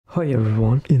Hi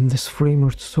everyone, in this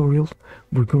Framer tutorial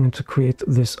we're going to create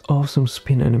this awesome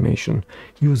spin animation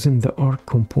using the arc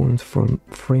component from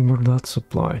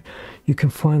framer.supply. You can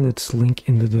find its link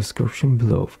in the description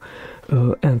below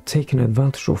and taking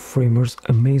advantage of Framer's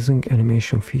amazing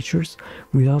animation features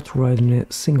without writing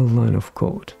a single line of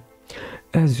code.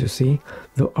 As you see,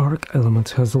 the arc element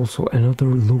has also another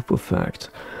loop effect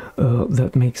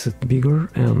that makes it bigger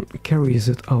and carries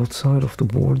it outside of the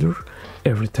border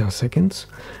every 10 seconds,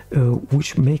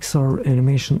 which makes our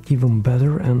animation even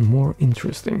better and more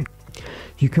interesting.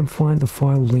 You can find the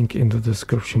file link in the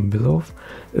description below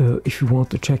if you want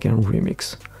to check and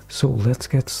remix. So let's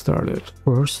get started.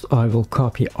 First, I will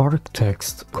copy arc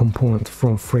text component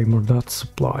from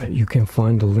framer.supply. You can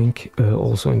find the link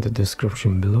also in the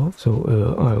description below.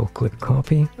 So I will click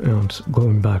copy and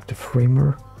going back to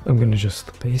Framer, I'm gonna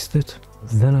just paste it.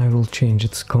 Then I will change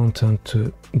its content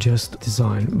to just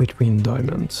design between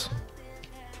diamonds.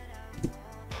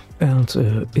 And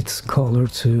its color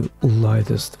to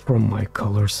lightest from my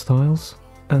color styles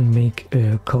and make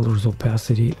colors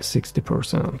opacity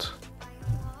 60%.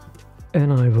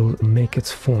 And I will make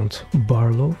its font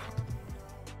Barlow.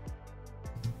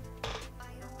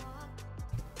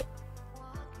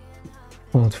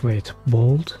 Font weight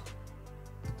bold.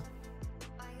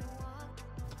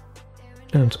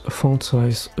 And font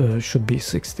size should be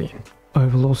 16. I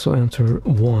will also enter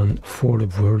 1 for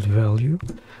the word value,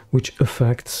 which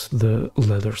affects the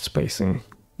letter spacing.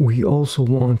 We also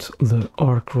want the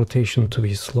arc rotation to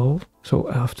be slow, so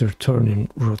after turning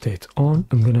rotate on,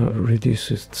 I'm gonna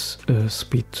reduce its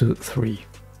speed to 3.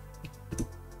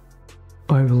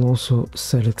 I will also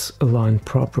set its align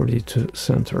property to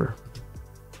center.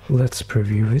 Let's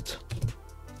preview it.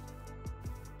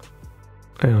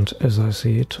 And as I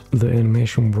see it, the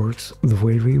animation works the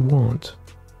way we want.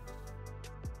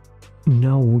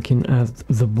 Now we can add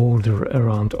the border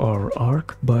around our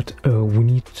arc, but we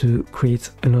need to create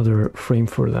another frame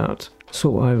for that.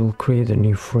 So I will create a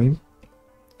new frame,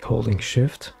 holding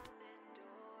shift,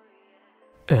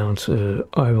 and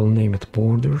I will name it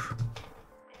border.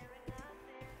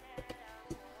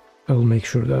 I will make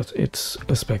sure that its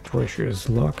aspect ratio is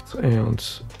locked, and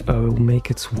I will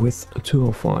make its width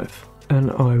 205. And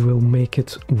I will make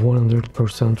it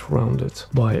 100% rounded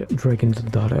by dragging the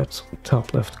dot at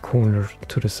top left corner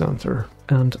to the center.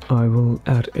 And I will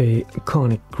add a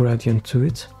conic gradient to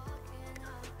it,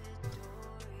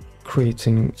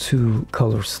 creating 2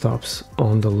 color stops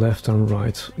on the left and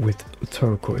right with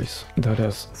turquoise that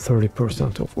has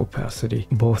 30% of opacity,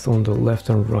 both on the left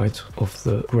and right of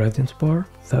the gradient bar.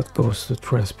 That goes to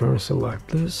transparency like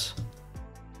this.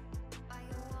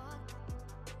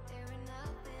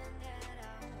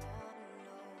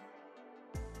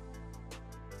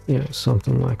 Yeah,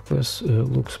 something like this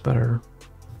looks better.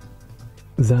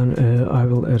 Then I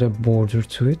will add a border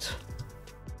to it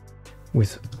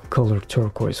with color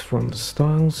turquoise from the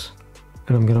styles,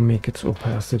 and I'm gonna make its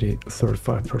opacity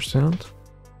 35%.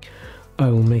 I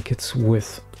will make its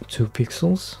width 2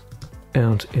 pixels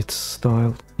and its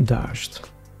style dashed.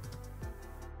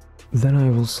 Then I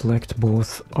will select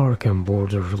both arc and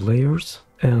border layers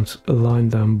and align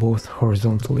them both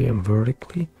horizontally and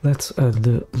vertically. Let's add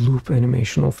the loop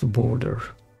animation of the border.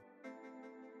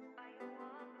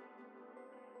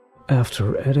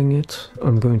 After adding it,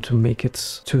 I'm going to make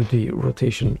its 2D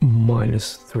rotation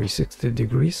minus 360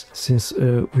 degrees. Since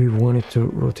we want it to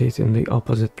rotate in the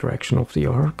opposite direction of the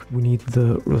arc, we need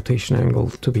the rotation angle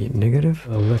to be negative.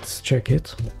 Let's check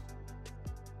it.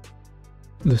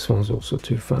 This one's also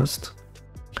too fast.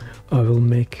 I will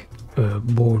make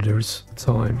borders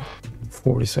time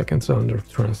 40 seconds under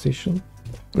transition.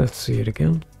 Let's see it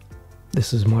again.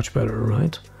 This is much better,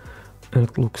 right? And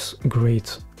it looks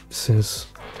great since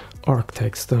arc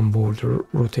text and border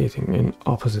rotating in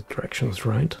opposite directions,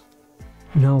 right?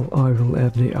 Now I will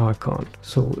add the icon.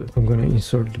 So I'm gonna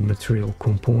insert the material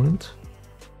component.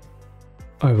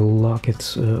 I will lock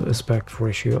its aspect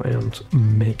ratio and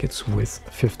make its width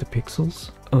 50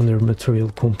 pixels. Under material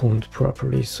component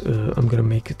properties, I'm gonna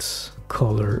make its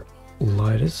color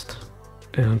lightest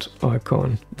and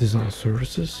icon design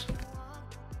services.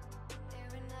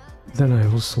 Then I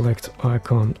will select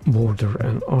icon, border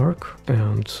and arc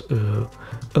and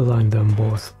align them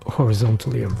both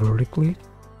horizontally and vertically.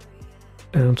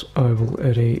 And I will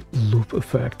add a loop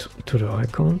effect to the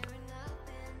icon.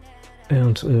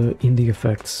 And in the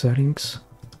effect settings,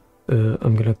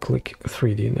 I'm gonna click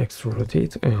 3D next to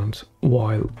rotate, and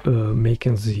while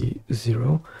making the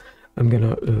 0, I'm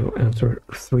gonna enter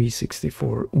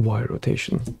 364 Y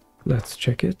rotation. Let's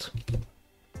check it.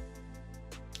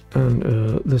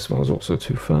 And this one's also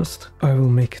too fast. I will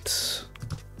make it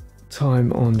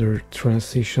time under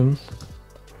transition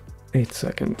 8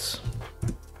 seconds.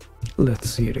 Let's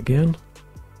see it again.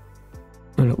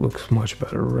 And it looks much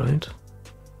better, right?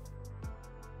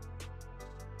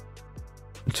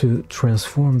 To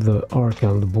transform the arc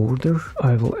and the border,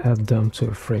 I will add them to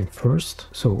a frame first.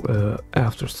 So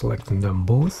after selecting them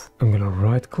both, I'm gonna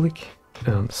right click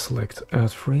and select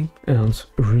add frame and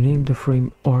rename the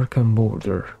frame arc and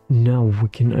border. Now we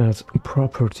can add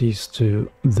properties to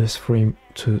this frame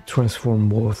to transform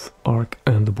both arc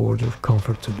and the border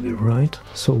comfortably, right?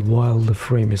 So while the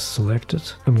frame is selected,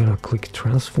 I'm gonna click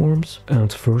transforms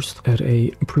and first add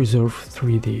a preserve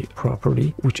 3D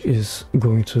property, which is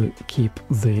going to keep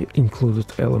the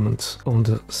included elements on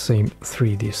the same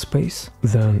 3D space.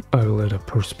 Then I will add a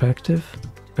perspective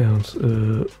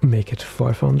and make it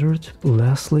 500.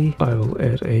 Lastly, I will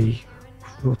add a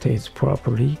rotate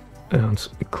property and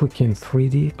click in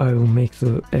 3D. I will make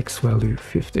the X value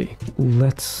 50.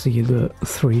 Let's see the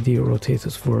 3D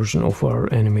rotated version of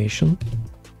our animation.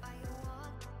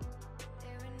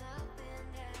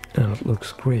 And it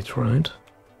looks great, right?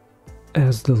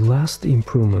 As the last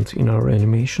improvement in our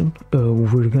animation,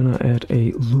 we're gonna add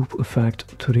a loop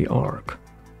effect to the arc.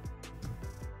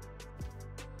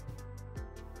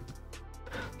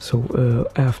 So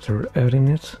after adding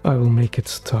it, I will make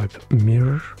its type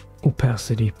mirror,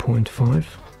 opacity 0.5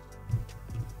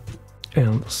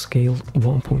 and scale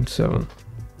 1.7.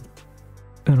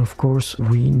 And of course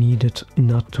we need it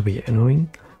not to be annoying,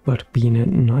 but being a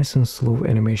nice and slow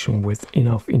animation with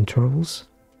enough intervals.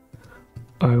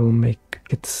 I will make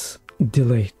its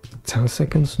delay 10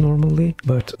 seconds normally,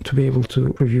 but to be able to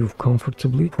preview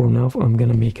comfortably, for now I'm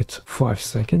gonna make it 5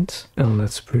 seconds and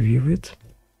let's preview it.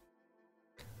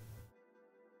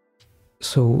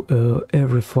 So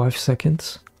every 5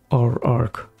 seconds our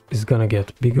arc is gonna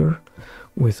get bigger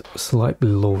with slightly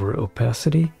lower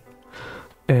opacity,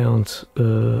 and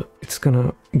it's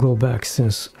gonna go back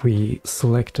since we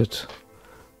selected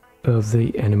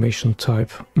the animation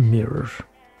type mirror,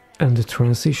 and the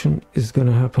transition is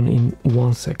gonna happen in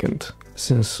 1 second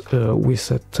since we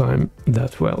set time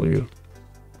that value.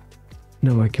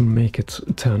 Now I can make it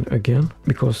 10 again,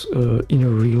 because in a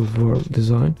real world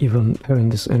design, even having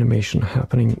this animation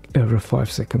happening every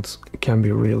 5 seconds can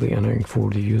be really annoying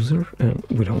for the user, and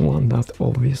we don't want that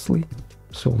obviously.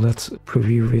 So let's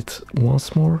preview it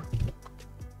once more.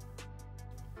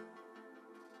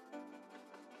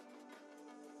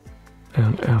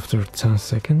 And after 10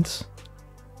 seconds,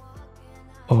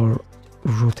 our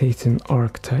rotating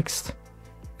arc text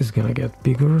is gonna get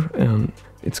bigger and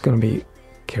it's gonna be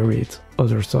carried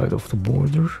other side of the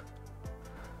border,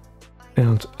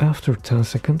 and after 10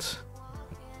 seconds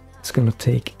it's gonna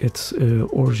take its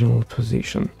original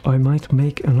position. I might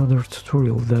make another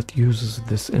tutorial that uses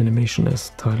this animation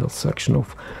as title section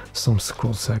of some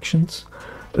scroll sections,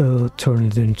 turn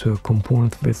it into a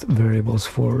component with variables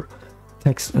for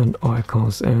text and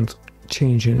icons and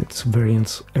changing its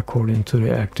variants according to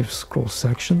the active scroll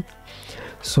section.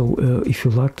 So if you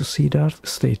like to see that,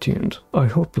 stay tuned. I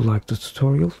hope you liked the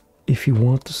tutorial. If you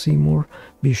want to see more,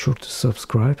 be sure to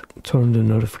subscribe, turn the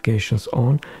notifications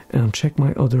on and check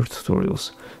my other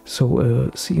tutorials.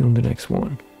 So see you on the next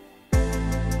one.